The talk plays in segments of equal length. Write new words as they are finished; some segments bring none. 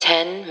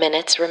10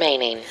 minutes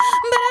remaining.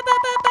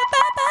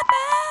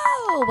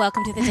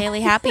 Welcome to the Daily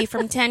Happy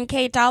from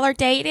 10K Dollar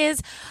Day. It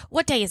is,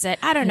 what day is it?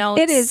 I don't know.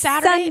 It is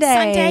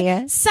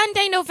Sunday.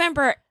 Sunday,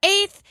 November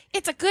 8th.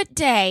 It's a good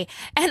day.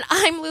 And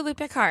I'm Lulu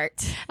Picard.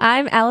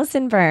 I'm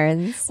Allison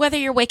Burns. Whether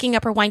you're waking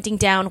up or winding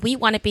down, we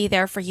want to be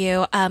there for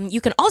you.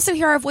 You can also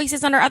hear our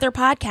voices on our other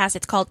podcast.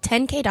 It's called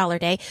 10K Dollar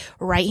Day,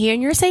 right here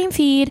in your same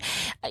feed.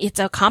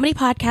 It's a comedy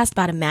podcast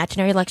about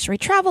imaginary luxury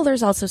travel.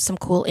 There's also some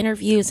cool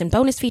interviews and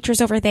bonus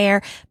features over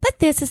there. But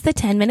this is the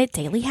 10-minute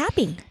Daily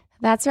Happy.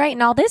 That's right.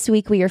 And all this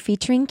week, we are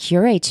featuring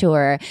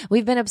Curator.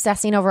 We've been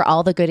obsessing over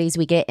all the goodies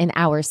we get in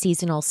our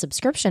seasonal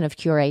subscription of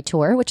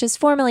Curator, which is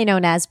formerly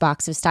known as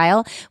Box of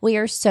Style. We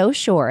are so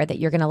sure that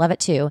you're going to love it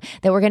too,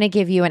 that we're going to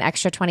give you an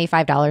extra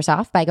 $25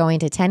 off by going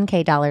to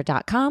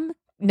 10kdollar.com.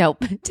 Nope,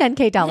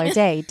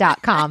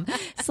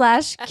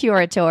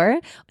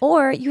 10kdollarday.com/curator.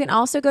 Or you can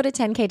also go to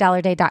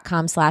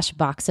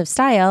 10kdollarday.com/box of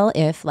style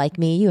if, like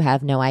me, you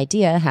have no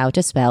idea how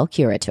to spell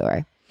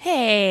Curator.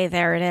 Hey,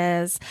 there it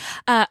is.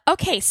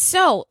 Okay,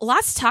 so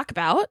lots to talk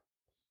about.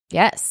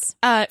 Yes.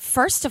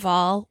 First of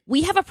all,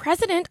 we have a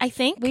president, I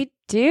think. We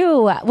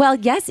do. Well,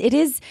 yes, it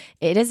is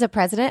a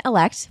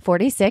president-elect,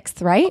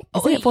 46th, right?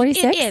 Isn't it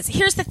 46? It is.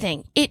 Here's the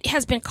thing. It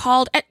has been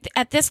called,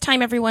 at this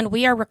time, everyone,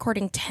 we are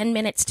recording 10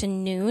 minutes to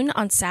noon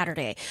on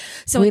Saturday.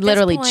 So we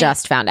literally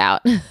just found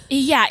out.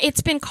 Yeah,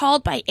 it's been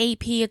called by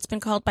AP. It's been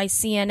called by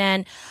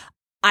CNN.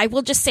 I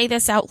will just say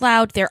this out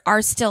loud. There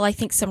are still, I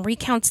think, some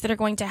recounts that are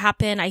going to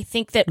happen. I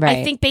think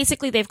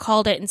basically they've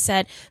called it and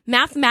said,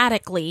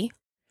 mathematically,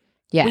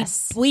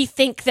 yes, we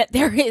think that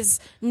there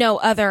is no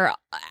other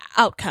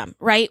outcome,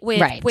 right?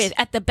 With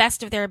at the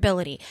best of their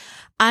ability.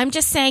 I'm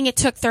just saying it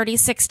took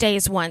 36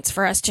 days once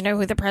for us to know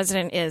who the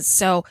president is.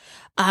 So,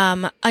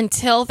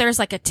 until there's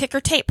like a ticker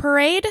tape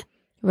parade,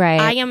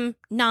 right, I am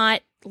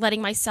not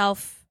letting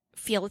myself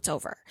feel it's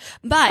over.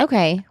 But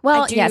okay.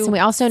 Well, yes, and we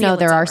also know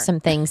there are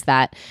some things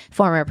that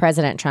former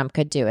President Trump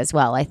could do as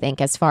well. I think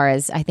I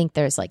think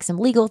there's like some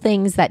legal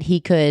things that he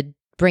could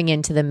bring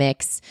into the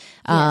mix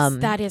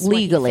that is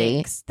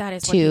legally. That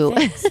is what he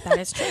thinks. That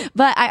is true.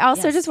 But I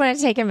also just want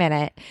to take a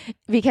minute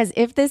because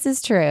if this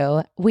is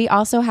true, we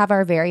also have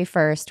our very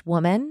first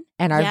woman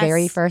and our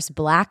very first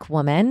Black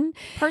woman.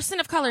 Person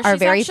of color. Our She's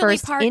very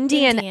first part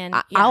Indian. going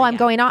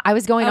on. I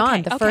was going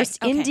on. The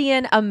first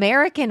Indian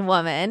American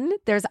woman.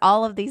 There's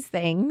all of these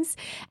things.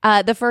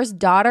 The first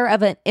daughter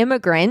of an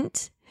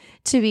immigrant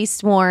to be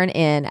sworn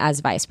in as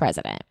vice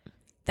president.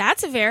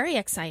 That's very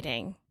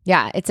exciting.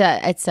 Yeah, it's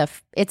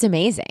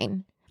amazing.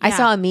 Yeah. I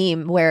saw a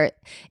meme where,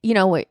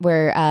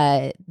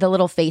 where the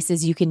little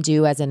faces you can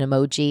do as an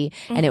emoji,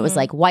 and it was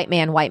like white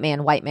man, white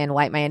man, white man,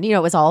 white man. It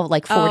was all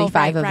like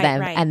 45 of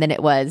them, and then it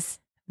was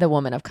the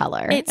woman of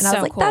color. And I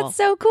was like, cool. That's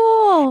so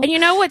cool. And you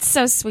know what's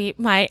so sweet?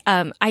 I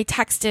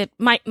texted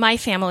my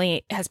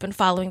family has been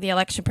following the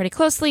election pretty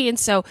closely, and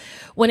so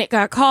when it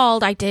got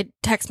called, I did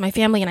text my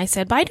family and I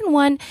said Biden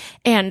won,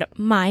 and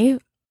my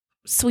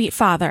sweet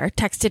father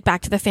texted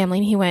back to the family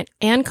and he went,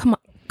 and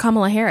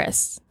Kamala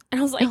Harris. And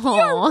I was like, You're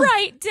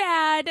right,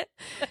 Dad.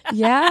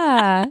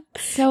 Yeah.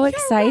 So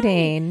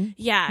exciting. Right.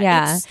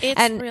 Yeah.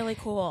 It's really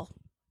cool.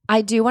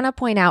 I do want to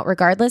point out,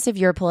 regardless of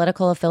your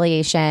political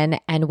affiliation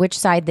and which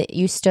side that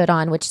you stood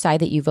on, which side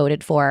that you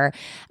voted for,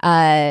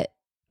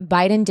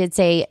 Biden did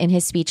say in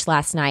his speech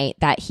last night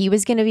that he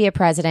was going to be a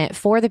president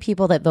for the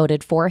people that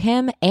voted for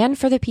him and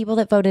for the people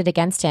that voted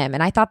against him.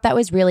 And I thought that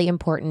was really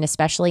important,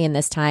 especially in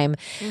this time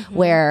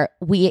where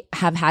we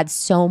have had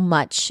so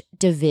much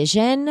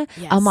division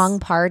among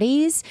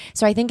parties.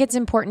 So I think it's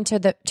important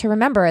to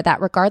remember that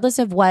regardless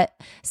of what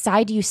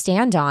side you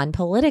stand on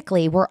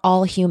politically, we're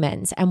all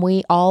humans and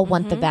we all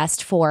want the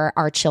best for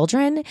our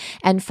children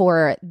and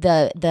for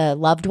the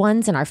loved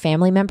ones and our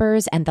family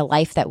members and the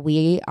life that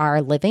we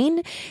are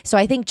living. So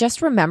I think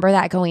just remember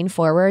that going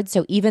forward.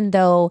 So even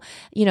though,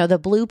 the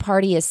blue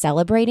party is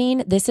celebrating,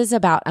 this is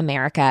about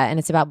America and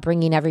it's about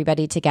bringing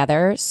everybody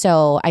together.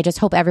 So I just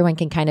hope everyone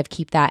can kind of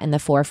keep that in the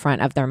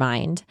forefront of their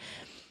mind.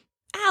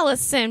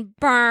 Allison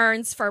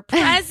Burns for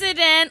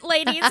president,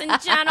 ladies and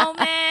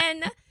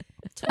gentlemen.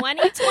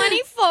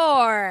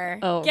 2024.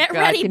 Oh, Get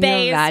ready,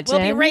 babes.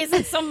 We'll be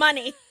raising some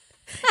money.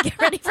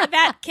 Get ready for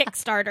that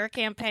Kickstarter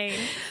campaign.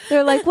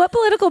 They're like, what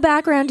political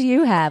background do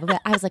you have?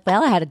 I was like,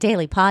 well, I had a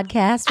daily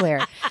podcast where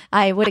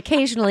I would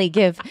occasionally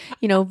give,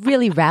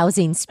 really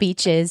rousing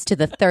speeches to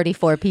the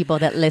 34 people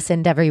that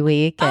listened every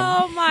week. And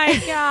oh my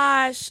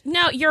gosh.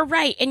 No, you're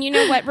right. And you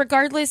know what?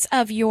 Regardless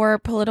of your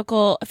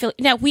political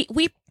affiliation, now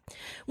we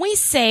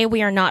say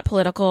we are not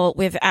political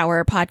with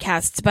our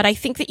podcasts, but I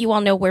think that you all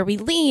know where we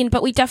lean,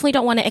 but we definitely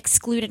don't want to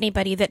exclude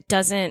anybody that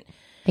doesn't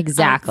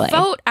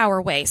vote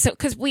our way. So,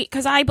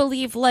 because I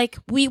believe like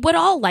we would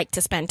all like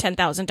to spend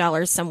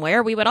 $10,000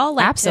 somewhere. We would all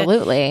like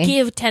to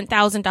give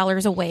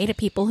 $10,000 away to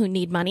people who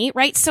need money,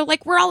 right? So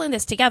like we're all in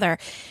this together.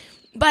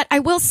 But I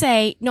will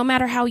say, no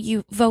matter how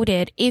you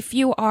voted, if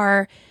you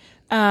are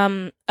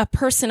a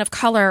person of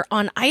color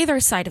on either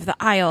side of the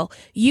aisle,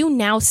 you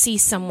now see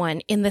someone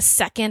in the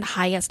second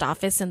highest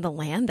office in the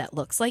land that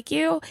looks like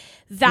you.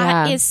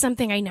 That is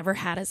something I never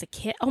had as a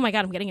kid. Oh my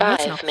God, I'm getting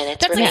emotional. 5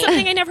 minutes That's like remaining.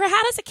 something I never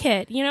had as a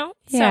kid, you know?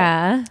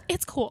 Yeah. So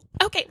it's cool.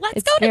 Okay, let's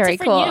It's go to very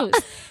different cool. news.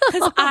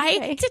 Because I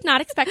Okay. did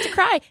not expect to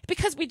cry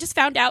because we just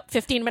found out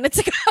 15 minutes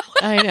ago.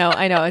 I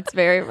know. It's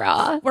very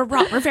raw. We're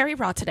raw. We're very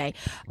raw today.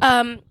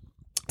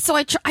 So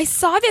I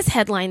saw this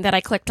headline that I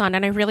clicked on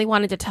and I really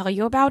wanted to tell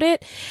you about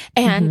it.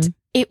 And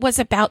it was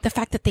about the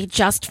fact that they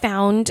just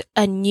found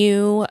a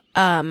new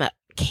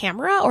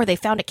camera, or they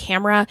found a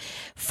camera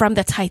from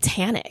the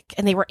Titanic,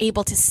 and they were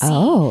able to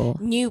see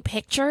new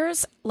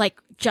pictures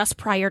like just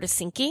prior to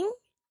sinking.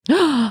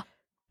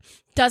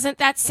 Doesn't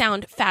that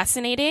sound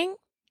fascinating?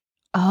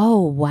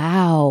 Oh,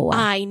 wow.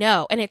 I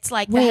know. And it's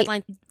like the Wait,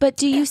 headline. but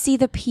do you see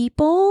the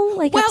people?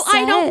 Like, Well,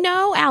 I don't upset?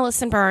 know,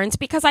 Allison Burns,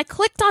 because I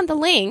clicked on the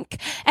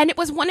link and it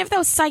was one of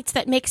those sites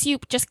that makes you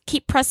just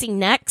keep pressing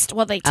next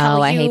while they tell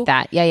you. I hate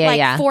that. Yeah,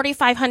 like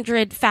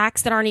 4,500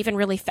 facts that aren't even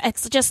really,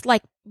 it's just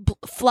like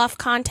fluff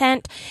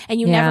content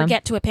and you never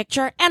get to a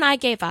picture. And I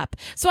gave up.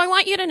 So I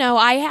want you to know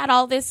I had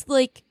all this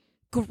like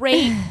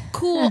great,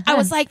 cool. I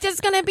was like, this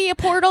is going to be a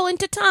portal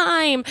into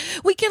time.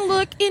 We can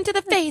look into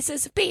the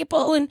faces of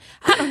people and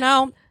I don't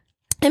know.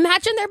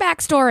 Imagine their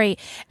backstory.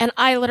 And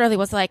I literally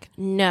was like,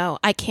 no,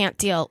 I can't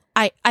deal.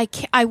 I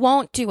can't, I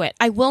won't do it.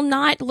 I will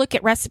not look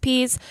at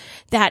recipes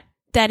that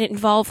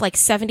involve like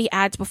 70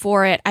 ads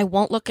before it. I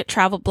won't look at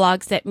travel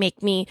blogs that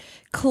make me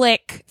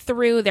click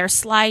through their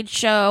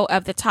slideshow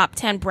of the top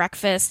 10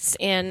 breakfasts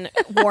in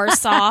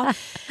Warsaw.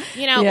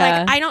 You know,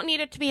 like I don't need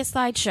it to be a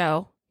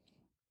slideshow.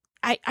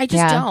 I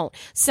just don't.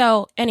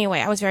 So anyway,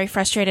 I was very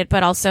frustrated,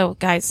 but also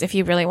guys, if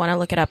you really want to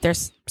look it up,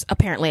 there's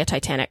apparently a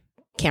Titanic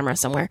camera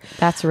somewhere.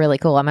 That's really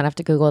cool. I'm going to have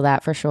to Google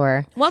that for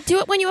sure. Well, do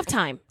it when you have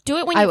time. Do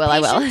it when you have I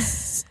will.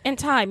 patience and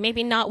time.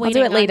 Maybe not I'll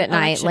waiting do it late on at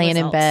night, election laying in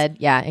results. bed.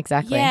 Yeah,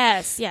 exactly.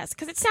 Yes,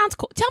 because it sounds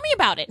cool. Tell me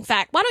about it. In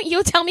fact, why don't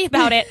you tell me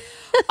about it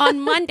on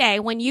Monday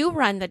when you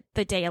run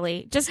the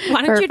daily? Just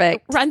why don't you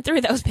run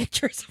through those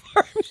pictures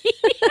for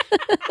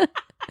me?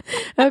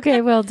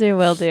 Okay, will do.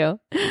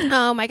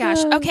 Oh my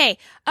gosh. Okay.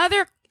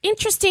 Other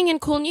interesting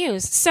and cool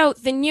news. So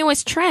the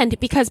newest trend,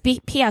 because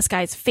P.S.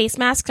 guys, face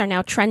masks are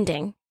now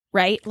trending,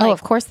 right? Like,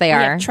 of course they we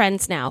are. have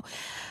trends now.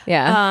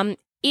 Yeah.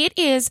 It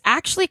is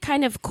actually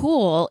kind of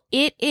cool.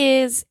 It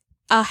is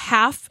a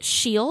half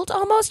shield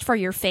almost for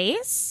your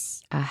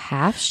face. A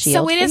half shield.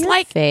 So it for is your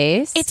like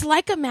face. It's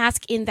like a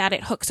mask in that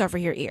it hooks over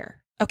your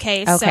ear.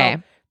 Okay. Okay.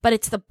 So, but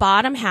it's the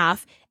bottom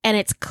half and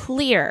it's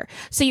clear.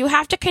 So you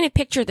have to kind of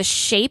picture the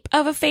shape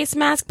of a face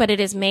mask, but it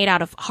is made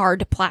out of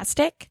hard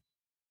plastic.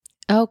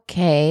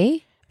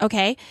 Okay.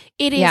 Okay.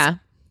 It is. Yeah.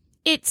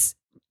 It's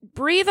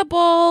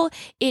breathable.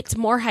 It's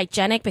more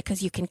hygienic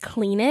because you can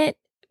clean it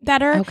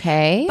better.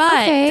 Okay. But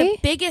okay. the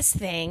biggest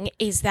thing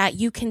is that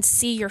you can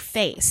see your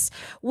face,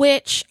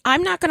 which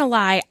I'm not going to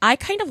lie. I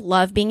kind of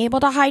love being able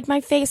to hide my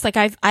face. Like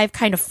I've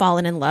kind of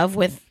fallen in love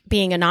with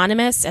being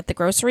anonymous at the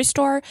grocery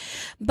store,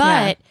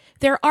 but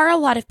there are a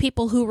lot of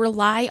people who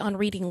rely on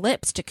reading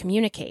lips to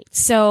communicate.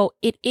 So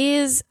it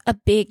is a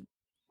big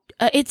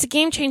it's a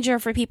game changer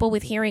for people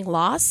with hearing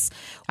loss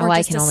or I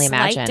just can a only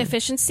slight imagine.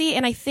 deficiency.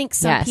 And I think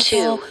some Yes.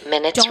 people 2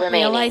 minutes don't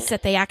remaining. realize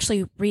that they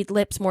actually read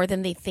lips more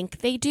than they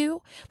think they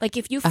do. Like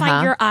if you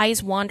find your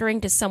eyes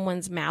wandering to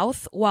someone's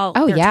mouth while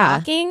they're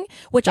talking,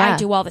 which I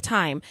do all the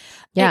time,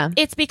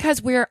 it's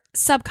because we're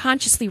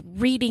subconsciously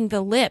reading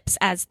the lips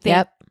as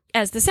they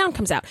as the sound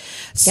comes out.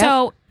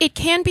 So it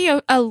can be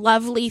a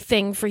lovely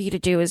thing for you to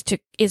do is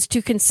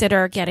to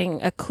consider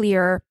getting a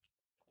clear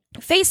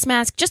face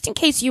mask just in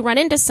case you run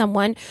into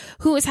someone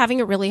who is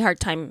having a really hard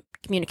time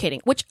communicating,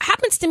 which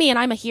happens to me and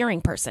I'm a hearing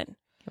person.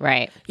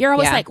 Right. You're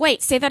always like,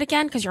 wait, say that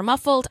again because you're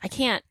muffled. I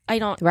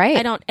don't,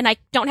 and I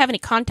don't have any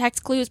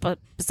context clues but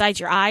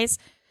besides your eyes.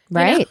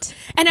 Right. You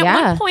know? And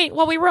at one point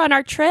while we were on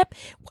our trip,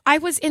 I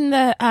was in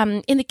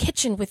the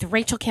kitchen with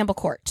Rachel Campbell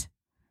Court.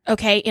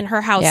 Okay. In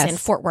her house in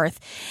Fort Worth.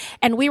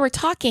 And we were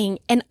talking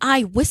and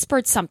I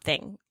whispered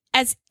something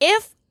as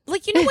if,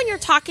 like, you know, when you're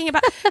talking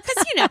about,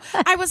 because, you know,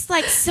 I was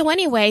like, so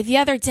anyway, the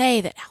other day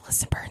that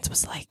Allison Burns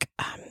was like,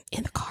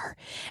 in the car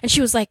and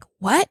she was like,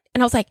 what?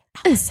 And I was like,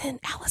 Allison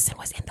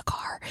was in the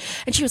car.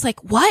 And she was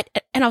like, what?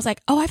 And I was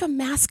like, oh, I have a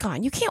mask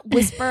on. You can't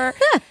whisper.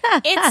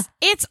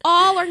 It's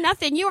all or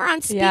nothing. You are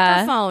on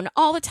speakerphone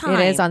all the time.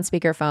 It is on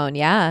speakerphone.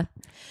 Yeah.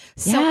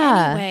 So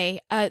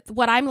anyway,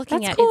 what I'm looking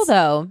That's at cool,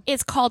 though.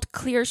 It's called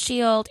Clear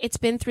Shield. It's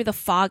been through the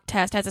fog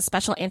test, has a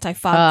special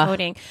anti-fog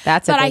coating.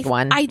 That's a big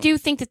one. I do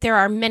think that there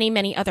are many,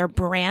 many other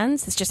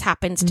brands. This just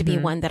happens to be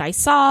one that I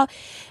saw.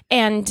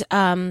 And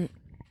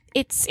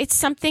it's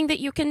something that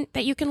you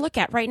can look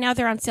at. Right now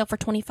they're on sale for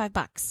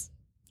 $25.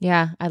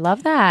 Yeah, I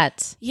love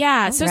that.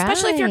 Yeah, All so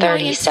especially if you're right. going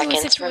 30 into a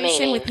seconds situation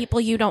remaining. with people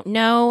you don't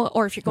know,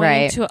 or if you're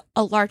going into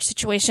a large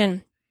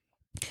situation,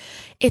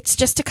 it's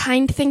just a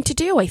kind thing to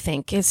do, I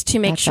think, is to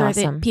make sure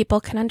that people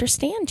can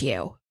understand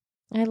you.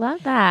 I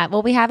love that.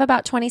 Well, we have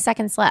about 20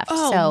 seconds left.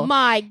 Oh so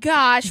my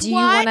gosh. do you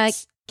want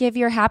to give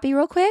your happy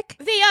real quick?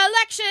 The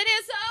election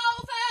is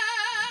over.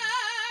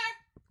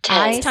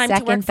 I It's time to work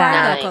second for our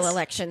that. local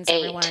elections, 8,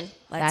 everyone.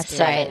 That's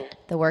do it. right.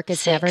 The work is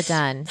 6, never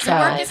done. The So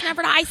work is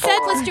never done. I said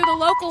let's do the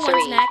local 3,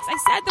 ones next. I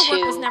said the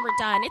work was 2, never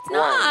done. It's 1.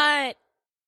 not.